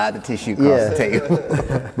But slide the tissue across the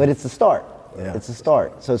table. But it's a start. Yeah. It's a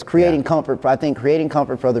start. So it's creating comfort. I think creating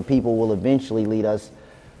comfort for other people will eventually lead us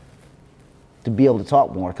to be able to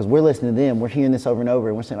talk more, because we're listening to them, we're hearing this over and over,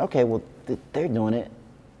 and we're saying, okay, well, they're doing it.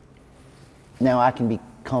 Now I can be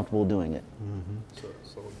comfortable doing it. So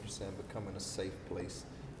what you're saying, becoming a safe place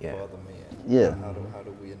for other men. Yeah. How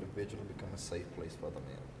do we individually become a safe place for other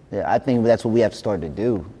men? Yeah, I think that's what we have to start to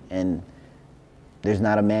do. And there's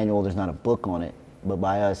not a manual, there's not a book on it, but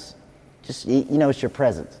by us, just, it's your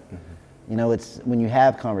presence. It's when you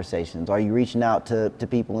have conversations, are you reaching out to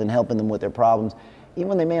people and helping them with their problems, even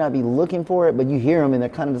when they may not be looking for it, but you hear them and they're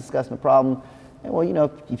kind of discussing the problem. And well,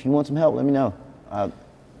 if you want some help, let me know.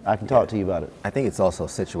 I can talk to you about it. I think it's also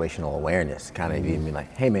situational awareness, kind of even being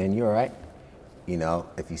like, hey man, you all right?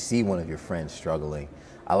 If you see one of your friends struggling,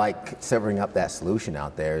 I like severing up that solution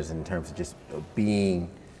out there is in terms of just being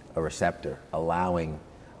a receptor, allowing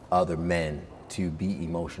other men to be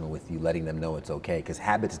emotional with you, letting them know it's okay, because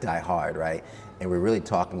habits die hard, right? And we're really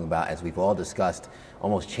talking about, as we've all discussed,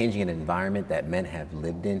 almost changing an environment that men have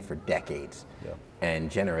lived in for decades and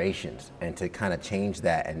generations, and to kind of change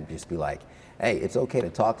that and just be like, hey, it's okay to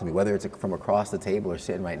talk to me, whether it's from across the table or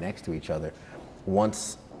sitting right next to each other.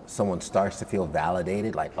 Once someone starts to feel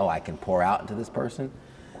validated, like, oh, I can pour out into this person,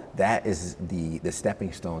 that is the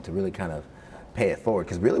stepping stone to really kind of pay it forward.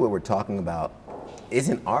 Because really what we're talking about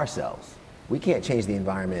isn't ourselves. We can't change the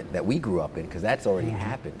environment that we grew up in, because that's already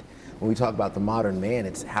happened. When we talk about the modern man,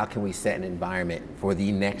 it's how can we set an environment for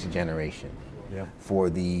the next generation, for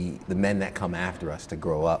the men that come after us to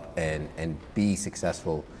grow up and be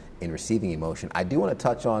successful in receiving emotion. I do want to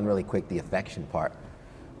touch on really quick the affection part,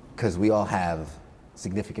 because we all have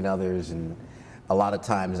significant others, and a lot of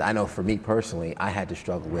times, I know for me personally, I had to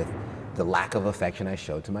struggle with the lack of affection I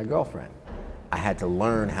showed to my girlfriend. I had to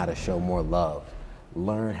learn how to show more love,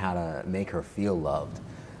 learn how to make her feel loved.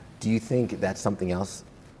 Do you think that's something else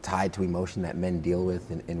tied to emotion that men deal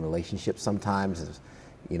with in relationships sometimes? Is,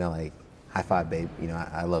 like, high five, babe,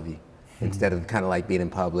 I love you. Instead of kind of like being in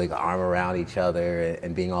public, arm around each other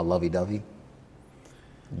and being all lovey-dovey?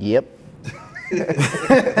 Yep.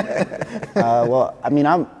 Well, I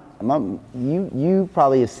mean, you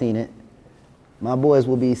probably have seen it. My boys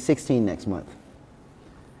will be 16 next month.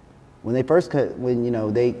 When they first they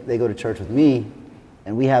go to church with me,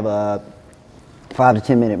 and we have a 5 to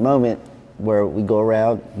 10 minute moment where we go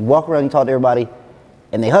around, you walk around, you talk to everybody,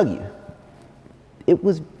 and they hug you. It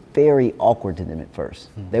was very awkward to them at first.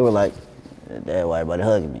 They were like, "Dad, why everybody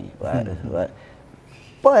hugging me?" What?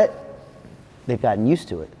 But they've gotten used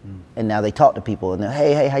to it, and now they talk to people, and they're,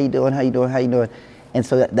 hey, how you doing? How you doing? How you doing? And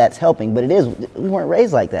so that's helping. But we weren't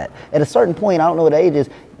raised like that. At a certain point, I don't know what age is,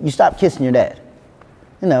 you stop kissing your dad.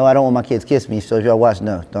 I don't want my kids kiss me, so if y'all watch,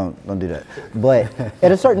 no, don't do that. But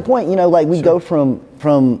at a certain point, like we go from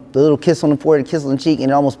the little kiss on the forehead, kiss on the cheek,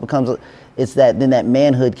 and it almost becomes, then that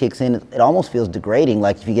manhood kicks in. It almost feels degrading,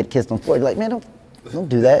 like if you get kissed on the forehead, you're like, man, don't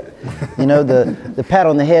do that. The pat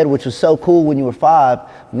on the head, which was so cool when you were 5,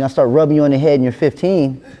 when I start rubbing you on the head and you're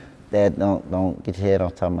 15, Dad, don't get your head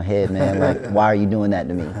off top of my head, man. Like, why are you doing that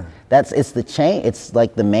to me? It's the change. It's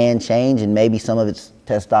like the man change, and maybe some of it's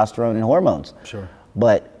testosterone and hormones. Sure.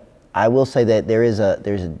 But I will say that there's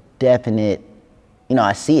a definite,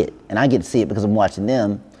 I see it, and I get to see it because I'm watching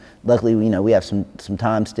them. Luckily, we have some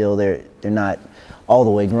time still. They're not all the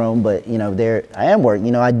way grown, but I am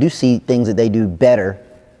working. I do see things that they do better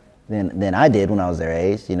than I did when I was their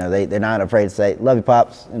age. They're not afraid to say, "Love you,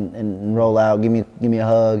 pops," and roll out, give me a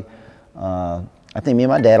hug. I think me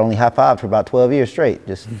and my dad only high-fived for about 12 years straight.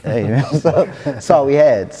 Just hey, so that's all we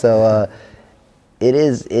had. So it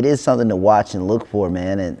is something to watch and look for,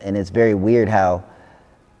 man. And it's very weird how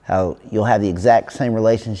you'll have the exact same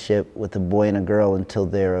relationship with a boy and a girl until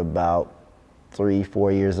they're about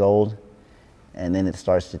 3-4 years old, and then it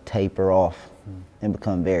starts to taper off and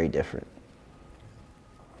become very different.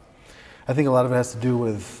 I think a lot of it has to do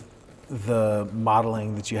with the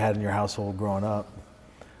modeling that you had in your household growing up.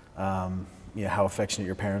 How affectionate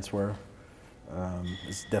your parents were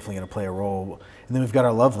is definitely going to play a role. And then we've got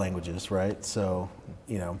our love languages, right? So,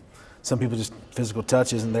 some people just physical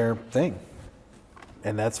touch isn't their thing,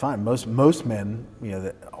 and that's fine. Most men,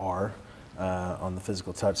 that are on the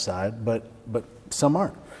physical touch side, but some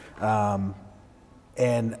aren't.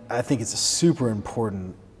 And I think it's a super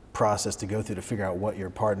important process to go through to figure out what your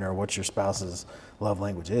partner, what your spouse's love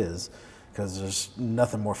language is, because there's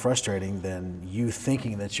nothing more frustrating than you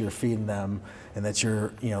thinking that you're feeding them and that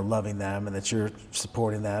you're loving them and that you're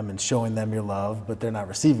supporting them and showing them your love, but they're not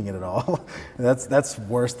receiving it at all. That's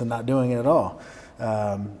worse than not doing it at all.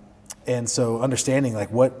 And so understanding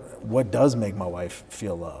like what does make my wife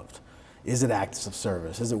feel loved? Is it acts of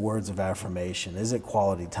service? Is it words of affirmation? Is it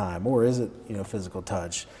quality time? Or is it physical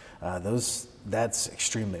touch? That's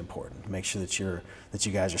extremely important. Make sure that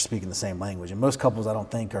you guys are speaking the same language. And most couples, I don't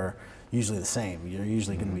think, are usually the same. You're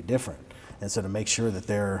usually going to be different. And so to make sure that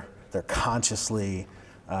they're consciously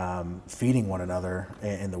feeding one another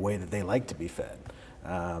in the way that they like to be fed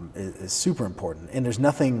is super important. And there's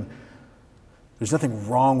nothing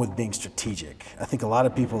wrong with being strategic. I think a lot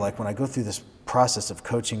of people, like when I go through this process of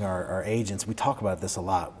coaching our agents, we talk about this a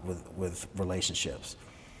lot with relationships.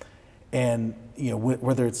 And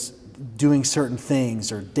whether it's doing certain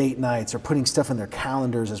things or date nights or putting stuff in their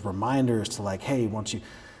calendars as reminders to like, hey, once you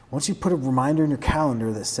put a reminder in your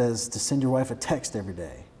calendar that says to send your wife a text every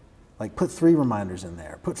day, like put 3 reminders in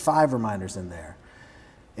there, put 5 reminders in there.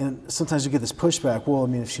 And sometimes you get this pushback, well, I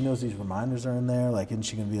mean, if she knows these reminders are in there, like, isn't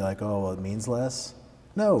she going to be like, oh, well, it means less?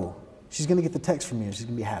 No, she's going to get the text from you and she's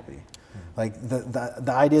going to be happy. Like the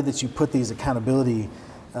idea that you put these accountability,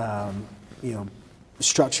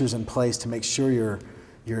 structures in place to make sure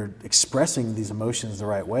you're expressing these emotions the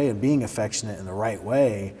right way and being affectionate in the right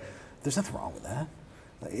way, there's nothing wrong with that.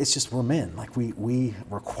 It's just we're men. Like we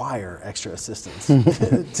require extra assistance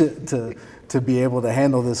to be able to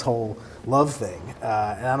handle this whole love thing,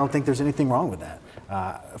 and I don't think there's anything wrong with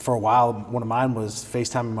that. For a while, one of mine was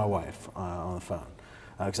FaceTiming my wife on the phone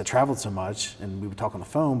because I traveled so much and we would talk on the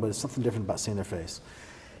phone, but it's something different about seeing their face.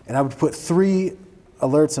 And I would put 3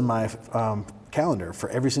 alerts in my calendar for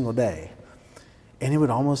every single day, and it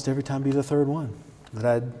would almost every time be the 3rd one that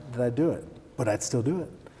I'd do it, but I'd still do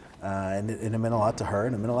it. And it meant a lot to her,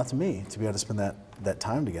 and it meant a lot to me to be able to spend that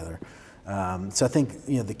time together. So I think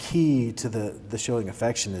the key to the showing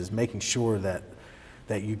affection is making sure that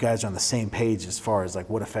you guys are on the same page as far as like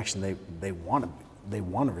what affection they want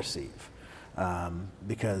to receive.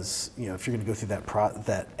 Because if you're going to go through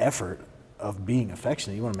that effort of being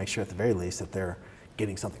affectionate, you want to make sure at the very least that they're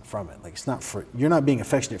getting something from it. Like you're not being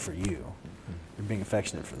affectionate for you, you're being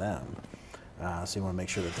affectionate for them. So you want to make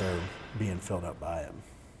sure that they're being filled up by it.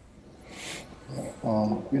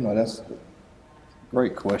 That's a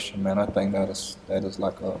great question, man. I think that is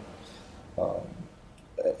like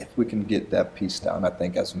if we can get that piece down, I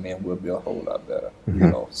think as men we'll be a whole lot better.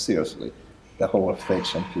 Seriously, that whole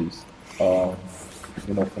affection piece. For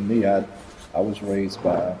me, I was raised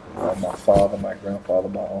by my father, my grandfather,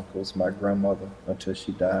 my uncles, my grandmother until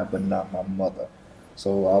she died, but not my mother.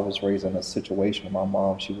 So I was raised in a situation with my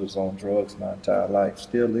mom. She was on drugs my entire life,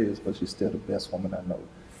 still is, but she's still the best woman I know.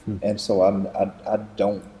 And so I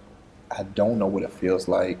don't know what it feels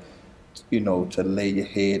like, to lay your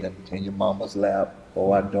head in your mama's lap,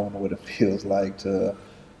 or I don't know what it feels like to,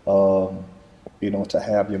 to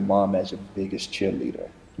have your mom as your biggest cheerleader.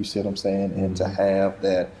 You see what I'm saying? And to have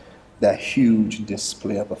that huge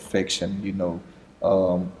display of affection,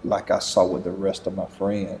 like I saw with the rest of my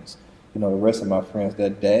friends. The rest of my friends, their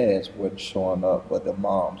dads weren't showing up, but their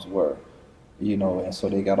moms were, and so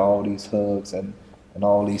they got all these hugs and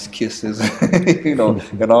all these kisses, and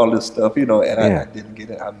all this stuff, and I didn't get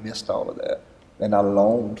it. I missed all of that, and I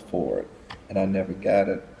longed for it, and I never got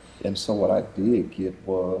it. And so what I did get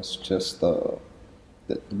was just what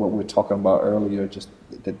we were talking about earlier, just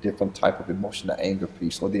the different type of emotion, the anger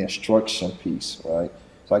piece or the instruction piece, right?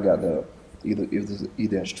 So I got either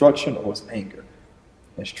instruction or it's anger,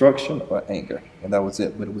 instruction or anger, and that was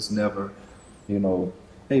it. But it was never,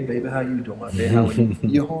 hey baby, how you doing? Hey, how are you?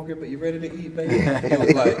 You hungry, but you ready to eat, baby? It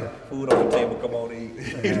was like food on the table, come on eat.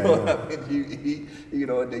 You eat,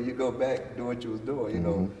 and then you go back and do what you was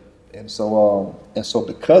doing, And so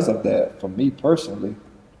because of that, for me personally,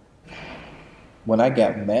 when I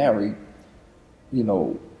got married,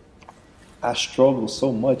 I struggled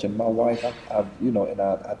so much, and my wife, I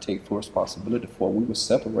take full responsibility for it. We were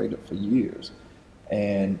separated for years,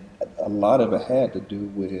 and a lot of it had to do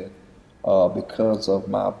with because of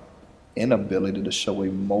my inability to show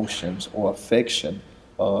emotions or affection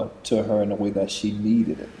to her in the way that she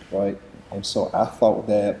needed it, right? And so I thought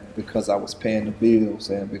that because I was paying the bills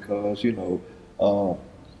and because,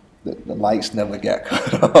 the lights never got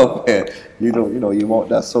cut off, and you want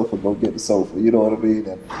that sofa, go get the sofa. You know what I mean?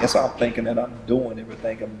 And so I'm thinking that I'm doing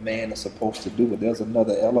everything a man is supposed to do, but there's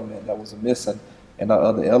another element that was missing, and the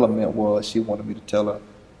other element was she wanted me to tell her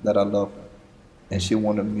that I love her, and she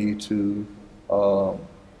wanted me to for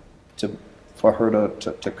her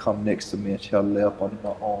to come next to me and she had lay up under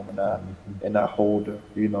my arm and I hold her.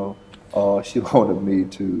 She wanted me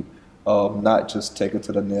to. Not just take her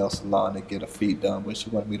to the nail salon and get her feet done, but she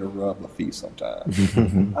wanted me to rub her feet sometimes.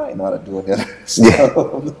 I ain't know how to do that stuff.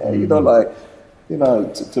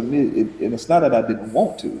 To me, and it's not that I didn't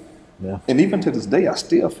want to. Yeah. And even to this day, I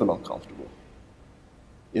still feel uncomfortable.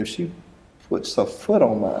 If she puts her foot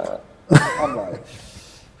on mine, I'm like,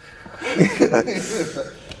 you know what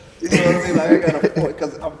I mean? Like I got a point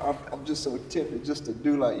because I'm just so tempted just to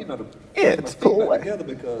do it's cool together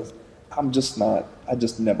because. I just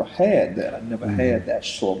never had that. I never had that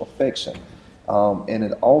show of affection. And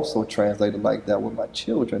it also translated like that with my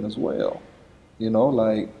children as well.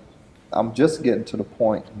 I'm just getting to the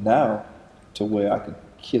point now to where I can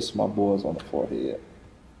kiss my boys on the forehead.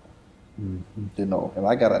 And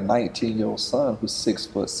I got a 19-year-old son who's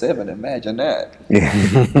 6'7". Imagine that. Yeah.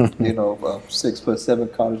 A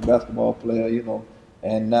 6'7" college basketball player,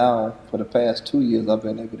 and now for the past 2 years I've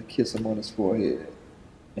been able to kiss him on his forehead.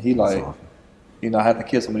 And he I had to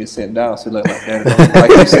kiss him when he's sitting down. So Daddy,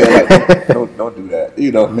 like you said, don't do that.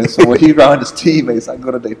 And so when he around his teammates, I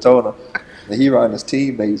go to Daytona, and he around his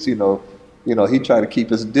teammates, he try to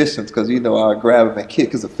keep his distance because I grab him and kick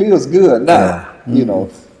because it feels good now.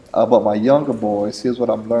 But my younger boys, here's what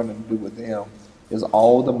I'm learning to do with them is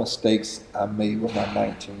all the mistakes I made with my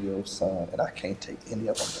 19-year-old son, and I can't take any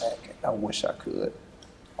of them back. And I wish I could.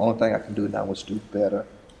 Only thing I can do now is do better.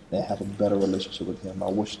 And have a better relationship with him. I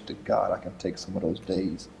wish to God I can take some of those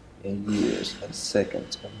days and years and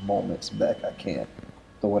seconds and moments back. I can't.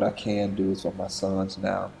 So what I can do is with my sons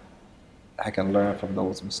now, I can learn from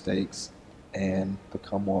those mistakes and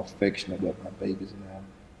become more affectionate with my babies now.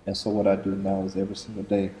 And so what I do now is every single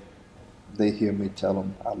day, they hear me tell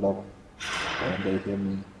them I love them. And they hear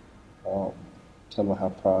me tell them how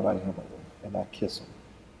proud I am of them. And I kiss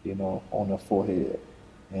them, on their forehead.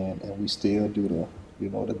 And we still do the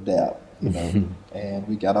dap, and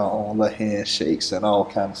we got our own little handshakes and all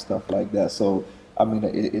kind of stuff like that. So, I mean,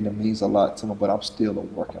 it means a lot to me, but I'm still a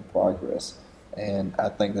work in progress. And I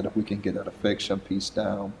think that if we can get that affection piece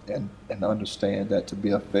down and understand that to be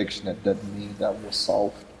affectionate doesn't mean that we're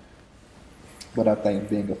soft, but I think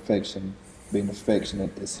being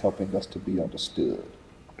affectionate is helping us to be understood.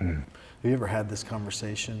 Have you ever had this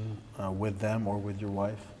conversation with them or with your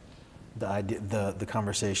wife? The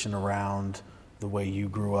conversation around the way you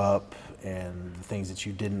grew up and the things that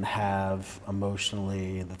you didn't have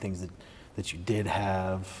emotionally and the things that you did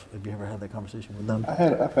have. Have you ever had that conversation with them?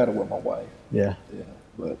 I've had it with my wife. Yeah. Yeah,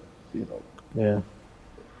 but Yeah.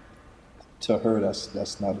 To her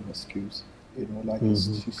that's not an excuse.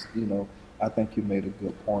 It's she's I think you made a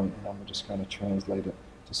good point, and I'm just kind of translate it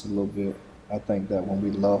just a little bit. I think that when we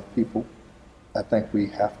love people, I think we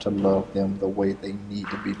have to love them the way they need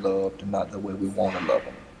to be loved and not the way we want to love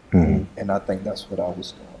them. And I think that's what I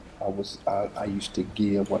was doing. I used to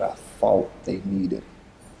give what I thought they needed,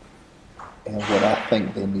 and what I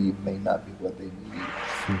think they need may not be what they need.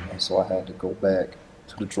 And so I had to go back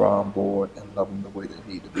to the drawing board and love them the way they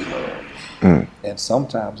need to be loved. And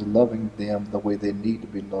sometimes loving them the way they need to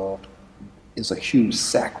be loved is a huge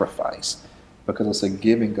sacrifice because it's a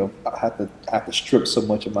giving of, I have to strip so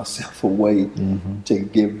much of myself away to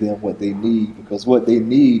give them what they need, because what they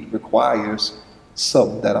need requires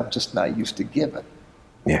something that I'm just not used to giving.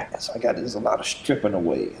 Yeah. And so there's a lot of stripping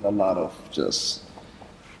away and a lot of just,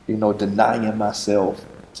 denying myself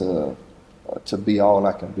to be all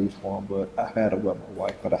I can be for them. But I've had it with my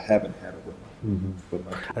wife, but I haven't had it with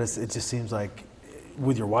my kids. It just seems like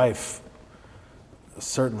with your wife,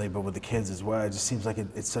 certainly, but with the kids as well, it just seems like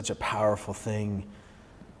it's such a powerful thing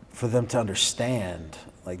for them to understand.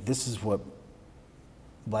 Like, this is what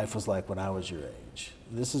life was like when I was your age.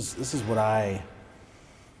 This is what I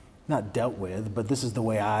not dealt with, but this is the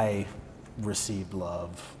way I received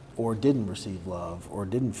love or didn't receive love or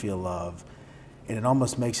didn't feel love. And it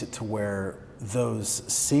almost makes it to where those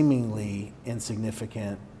seemingly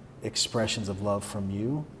insignificant expressions of love from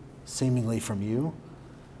you,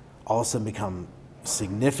 all of a sudden become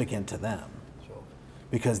significant to them.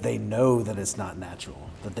 Because they know that it's not natural,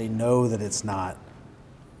 that they know that it's not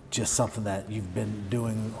just something that you've been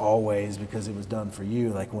doing always because it was done for you.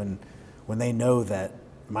 Like when they know that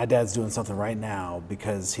my dad's doing something right now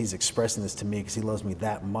because he's expressing this to me because he loves me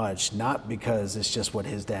that much, not because it's just what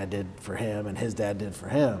his dad did for him and his dad did for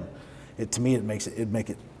him. To me, it makes it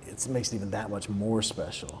even that much more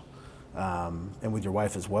special. And with your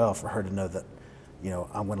wife as well, for her to know that,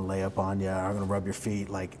 I'm going to lay up on you, I'm going to rub your feet,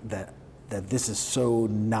 like that this is so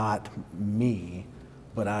not me,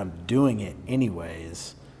 but I'm doing it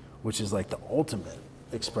anyways, which is like the ultimate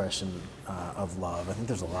expression of love. I think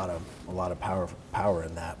there's a lot of power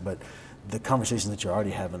in that. But the conversation that you're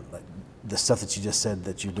already having, like the stuff that you just said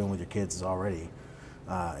that you're doing with your kids, is already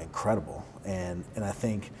incredible. And I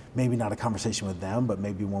think maybe not a conversation with them, but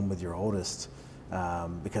maybe one with your oldest,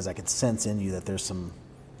 because I could sense in you that there's some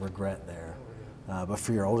regret there. But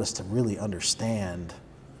for your oldest to really understand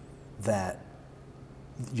that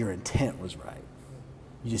your intent was right,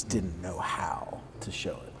 you just didn't know how to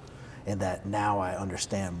show it. And that now I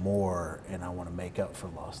understand more and I want to make up for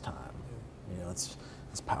lost time. It's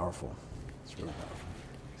powerful. It's really powerful.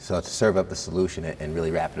 So to serve up the solution and really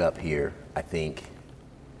wrap it up here, I think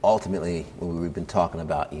ultimately when we've been talking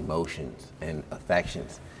about emotions and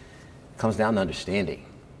affections, it comes down to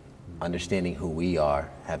understanding who we are,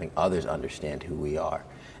 having others understand who we are,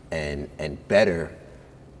 and better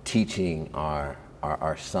teaching our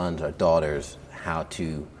sons, our daughters, how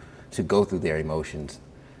to go through their emotions,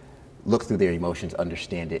 look through their emotions,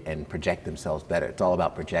 understand it, and project themselves better. It's all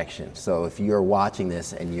about projection. So if you're watching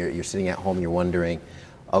this and you're sitting at home, you're wondering,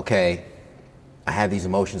 okay, I have these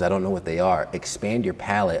emotions, I don't know what they are. Expand your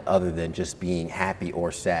palette other than just being happy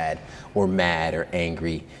or sad or mad or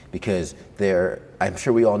angry, because I'm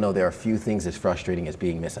sure we all know there are few things as frustrating as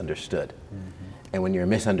being misunderstood. Mm-hmm. And when you're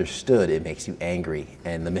misunderstood, it makes you angry.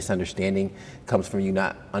 And the misunderstanding comes from you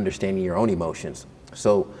not understanding your own emotions.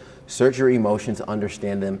 So search your emotions,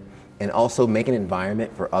 understand them, and also make an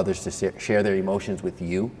environment for others to share their emotions with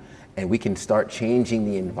you. And we can start changing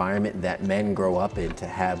the environment that men grow up in to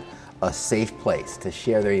have a safe place to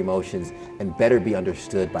share their emotions and better be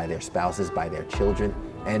understood by their spouses, by their children,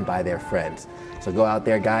 and by their friends. So go out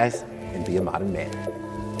there, guys, and be a modern man.